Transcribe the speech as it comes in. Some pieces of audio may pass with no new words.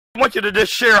I want you to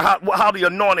just share how the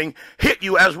anointing hit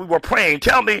you as we were praying.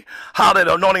 Tell me how that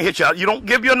anointing hit you. You don't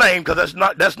give your name, because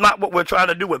that's not what we're trying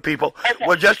to do with people. Okay.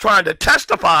 We're just trying to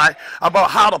testify about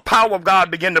how the power of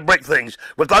God began to break things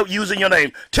without using your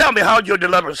name. Tell me how your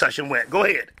deliverance session went. Go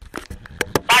ahead.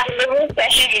 My deliverance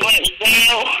session went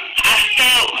well. I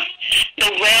felt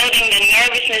the welding, the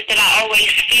nervousness that I always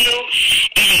feel,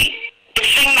 and it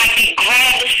seemed like they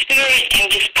grabbed the spirit and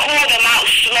just pulled them out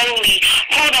slowly,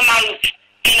 pulled them out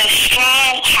in a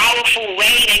strong, powerful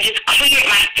way that just cleared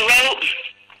my throat.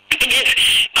 It just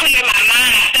cleared my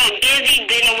mind. I felt dizzy,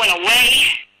 then it went away.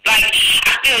 Like,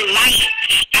 I feel light.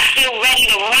 I feel ready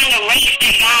to run the race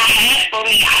that God has for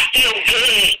me. I feel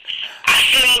good. I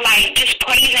feel like just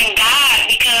praising God,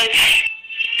 because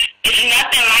it's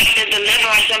nothing like the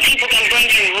deliverance. When people can bring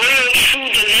you real, true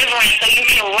deliverance so you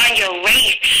can run your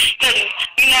race. Because,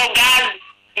 God's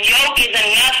yoke is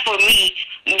enough for me.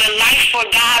 The life for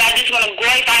God, I just want to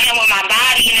glorify Him with my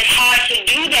body, and it's hard to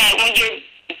do that when you're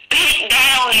bent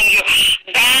down and you're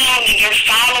bound and you're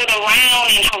followed around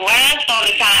and harassed all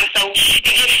the time. So it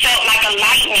just felt like a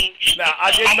lightning. Now,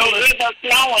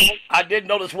 I did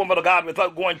notice, woman of God,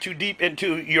 without going too deep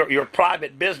into your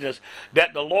private business,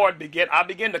 that the Lord I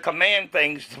began to command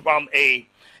things from a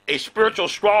spiritual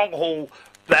stronghold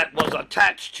that was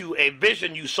attached to a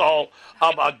vision you saw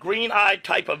of a green-eyed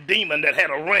type of demon that had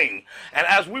a ring. And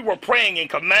as we were praying and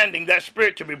commanding that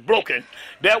spirit to be broken,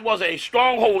 there was a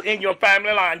stronghold in your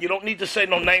family line. You don't need to say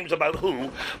no names about who,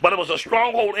 but it was a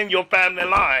stronghold in your family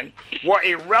line where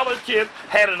a relative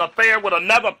had an affair with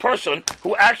another person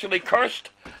who actually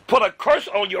put a curse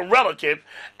on your relative,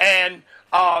 and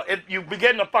if you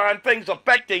begin to find things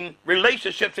affecting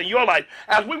relationships in your life.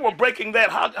 As we were breaking that,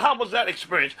 how was that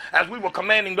experience as we were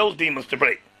commanding those demons to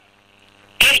break?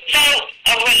 It felt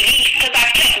a relief, because I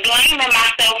kept blaming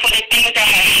myself for the things that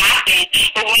had happened.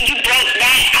 But when you broke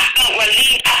that, I felt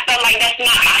relieved. I felt like that's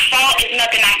not my fault. There's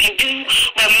nothing I can do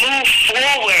but move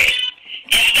forward,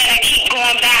 instead of keep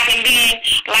going back and being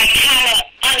like kind of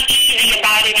uneasy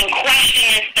about it and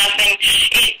questioning stuff. And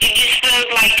it just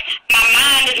feels like my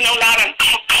mind is no longer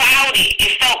clouded.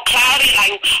 It felt clouded,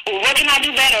 like, well, what can I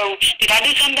do better? Did I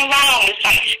do something wrong? It's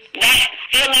like that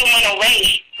feeling went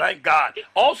away. Thank God.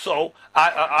 Also,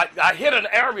 I hit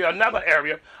another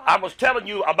area. I was telling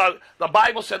you about, the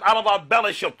Bible said, out of our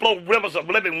belly shall flow rivers of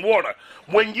living water.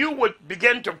 When you would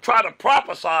begin to try to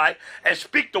prophesy and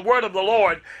speak the word of the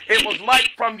Lord, it was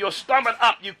like from your stomach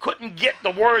up, you couldn't get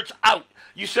the words out.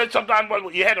 You said sometimes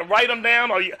you had to write them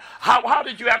down, or how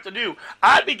did you have to do?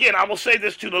 I will say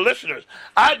this to the listeners,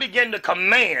 I began to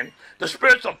command the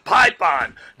spirits of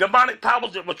Python, demonic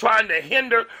powers that were trying to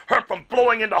hinder her from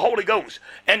flowing in the Holy Ghost.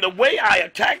 And the way I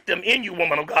attacked them in you,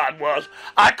 woman of God, was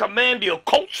I command the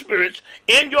occult spirits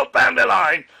in your family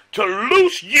line to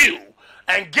loose you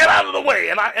and get out of the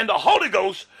way. And the Holy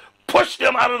Ghost pushed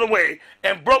them out of the way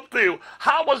and broke through.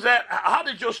 How was that? How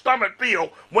did your stomach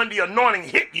feel when the anointing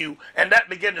hit you and that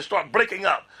began to start breaking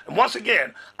up? And once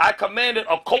again, I commanded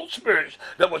occult spirits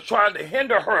that were trying to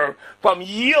hinder her from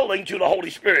yielding to the Holy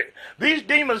Spirit. These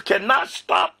demons cannot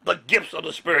stop the gifts of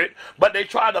the Spirit, but they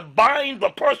try to bind the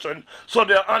person so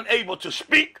they're unable to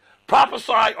speak,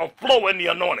 prophesy, or flow in the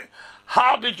anointing.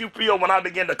 How did you feel when I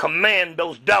began to command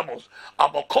those devils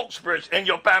of occult spirits in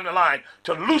your family line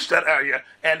to loose that area?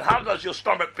 And how does your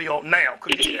stomach feel now?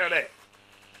 Could you share that?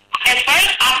 At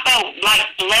first, I felt like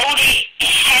bloated,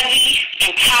 heavy,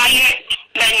 and tired.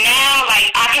 But now,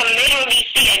 like, I can literally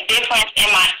see a difference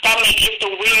in my stomach. It's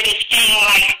the weirdest thing.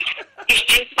 Like, it's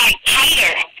just like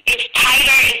tighter. It's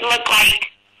tighter. It looks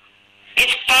like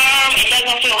it's firm. It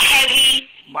doesn't feel heavy.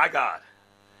 My God.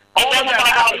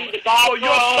 So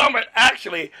your stomach,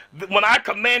 actually, when I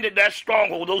commanded that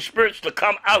stronghold, those spirits to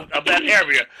come out of that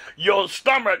area, your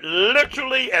stomach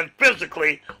literally and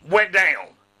physically went down.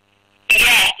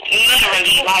 Yeah,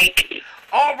 literally, like.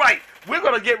 All right, we're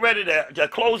going to get ready to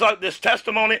close out this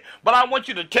testimony, but I want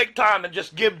you to take time and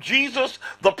just give Jesus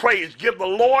the praise, give the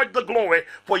Lord the glory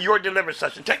for your deliverance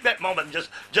session. Take that moment and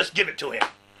just give it to Him.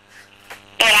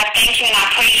 Lord, I thank you and I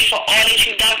praise you for all that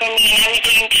you've done for me and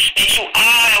everything that you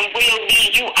are and will be.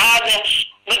 You are the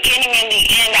beginning and the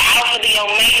end, the Alpha, the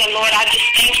Omega, Lord. I just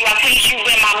thank you. I praise you. You've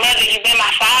been my mother. You've been my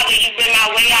father. You've been my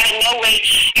way out of no way.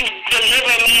 You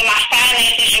delivered me and my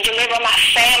finances. You delivered my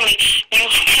family. You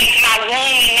take my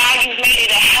womb and now you've made it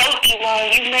a healthy womb.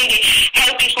 You made it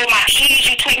healthy for my kids.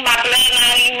 You took my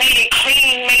bloodline. You made it clean.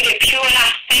 You made it pure. And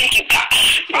I thank you, God.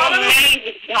 You're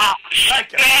amazing, God.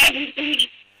 Thank you.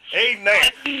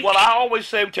 Amen. Well, I always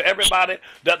say to everybody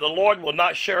that the Lord will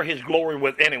not share his glory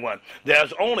with anyone.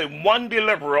 There's only one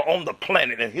deliverer on the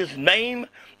planet, and his name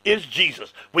is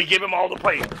Jesus. We give him all the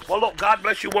praise. Well, look, God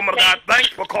bless you, woman of God. Thanks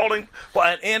for calling for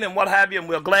an end and what have you, and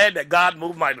we're glad that God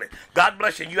moved mightily. God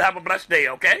bless you. You have a blessed day,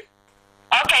 okay?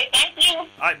 Okay, thank you. All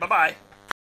right, bye-bye.